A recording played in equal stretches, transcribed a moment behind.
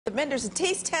the vendors to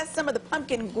taste test some of the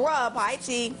pumpkin grub. Hi,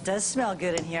 T. Does smell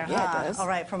good in here, huh? Yeah, it does. All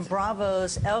right, from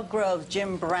Bravo's Elk Grove,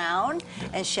 Jim Brown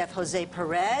and Chef Jose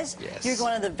Perez. Yes. You're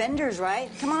one of the vendors, right?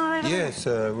 Come on right over Yes,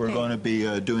 we're going to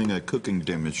be doing a cooking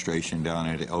demonstration down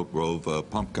at Elk Grove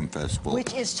Pumpkin Festival.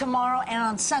 Which is tomorrow and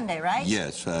on Sunday, right?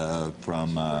 Yes,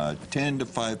 from 10 to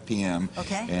 5 p.m.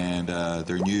 Okay. And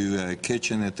their new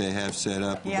kitchen that they have set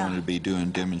up, we're going to be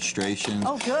doing demonstrations.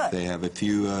 Oh, good. They have a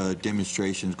few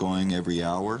demonstrations going every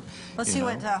hour. Let's see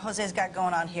what Jose's got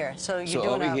going on here. So you're So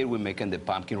doing over here we're making the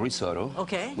pumpkin risotto.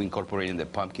 Okay. We're incorporating the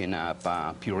pumpkin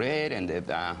puree and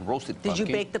the roasted pumpkin. Did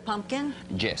you bake the pumpkin?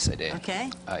 Yes, I did.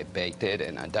 Okay. I baked it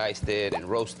and I diced it and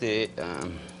roasted.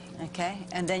 Okay,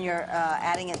 and then you're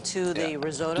adding it to the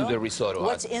risotto? To the risotto.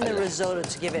 What's in the risotto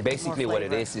to give it basically more what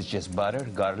flavor? it is just butter,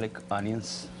 garlic,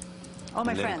 onions. Oh,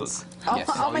 my and let it friends. cook. Yes,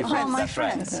 Oh, my your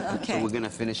friends. That's right. Okay. So we're going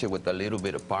to finish it with a little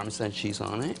bit of Parmesan cheese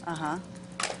on it. Uh-huh.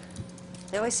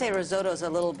 They always say risotto is a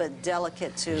little bit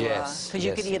delicate to, because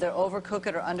you could either overcook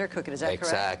it or undercook it. Is that correct?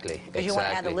 Exactly. Because you want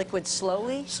to add the liquid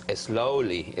slowly?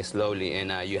 Slowly,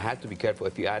 and you have to be careful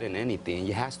if you add in anything.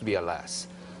 It has to be a last,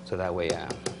 so that way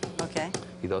Okay.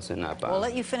 it doesn't. We'll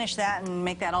let you finish that and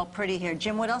make that all pretty here.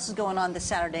 Jim, what else is going on this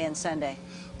Saturday and Sunday?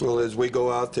 Well, as we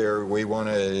go out there, we want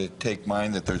to take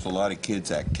mind that there's a lot of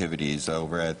kids' activities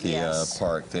over at the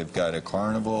park. They've got a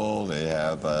carnival, they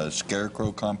have a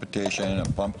scarecrow competition, a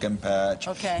pumpkin patch,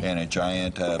 and a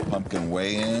giant pumpkin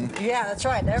weigh-in. Yeah, that's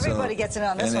right. Everybody gets in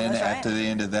on this one, And that's then right. after the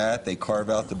end of that, they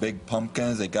carve out the big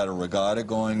pumpkins. They got a regatta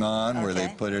going on where they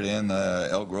put it in the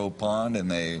Elk Grove Pond and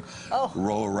they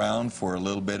roll around for a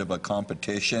little bit of a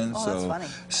competition. Oh, so that's funny.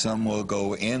 some will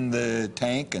go in the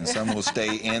tank and some will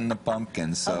stay in the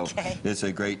pumpkins. So it's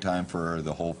a great time for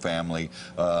the whole family.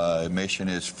 Admission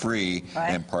is free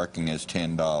and parking is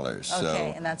 $10.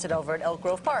 Okay, and that's it over at Elk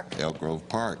Grove Park. Elk Grove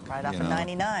Park. Right off of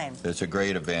 99. It's a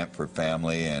great event for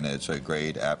family and it's a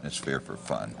great atmosphere for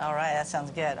fun. All right, that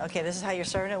sounds good. Okay, this is how you're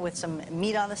serving it with some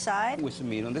meat on the side? With some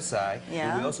meat on the side.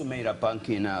 Yeah. And we also made a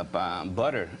pumpkin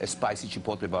butter, a spicy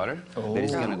chipotle butter. That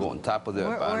is going to go on top of the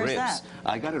Where's ribs. that?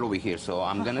 I got it over here, so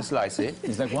I'm going to slice it.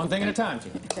 It's like one thing at a time.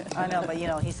 I know, but you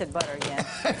know, he said butter again.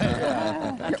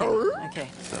 Okay.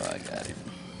 So I got it.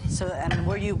 So, and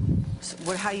how are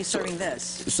you serving this?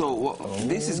 So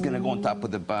this is going to go on top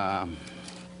of the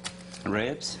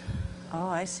ribs. Oh,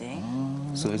 I see.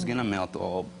 So it's gonna melt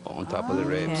all on top of the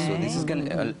ribs. So this is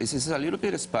gonna this is a little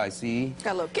bit of spicy.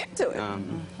 Got a little kick to it.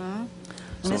 And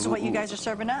this is what you guys are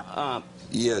serving up?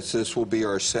 Yes, this will be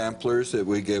our samplers that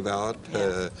we give out.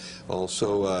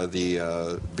 Also,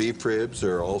 the beef ribs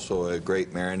are also a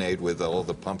great marinade with all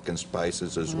the pumpkin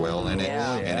spices as well in it,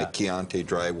 and a Chianti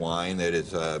dry wine that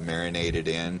is marinated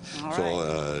in.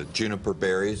 So juniper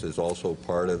berries is also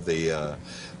part of the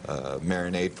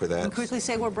marinade for that. Can you quickly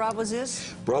say where Bravo's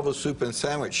is? Bravo Soup and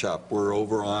Sandwich Shop. We're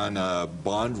over on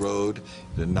Bond Road,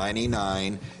 the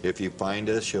 99. If you find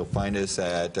us, you'll find us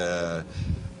at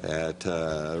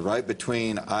right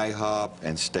between IHOP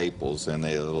and Staples in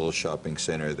the little shopping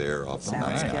center there off of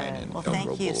 99 in Well, Elk thank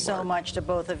Grove you Boulevard. so much to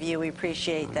both of you. We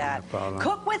appreciate that. No problem.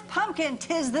 Cook with Pumpkin,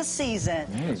 'tis the season.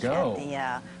 There you go.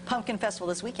 At the Pumpkin Festival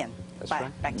this weekend. That's Bye.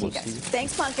 right. Back to you guys.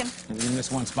 Thanks, Pumpkin. You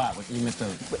missed one spot. You missed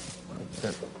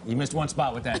you missed one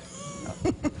spot with that.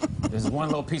 There's one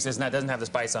little piece that doesn't have the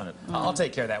spice on it. I'll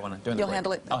take care of that one during the break. You'll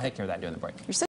handle it? I'll take care of that during the break.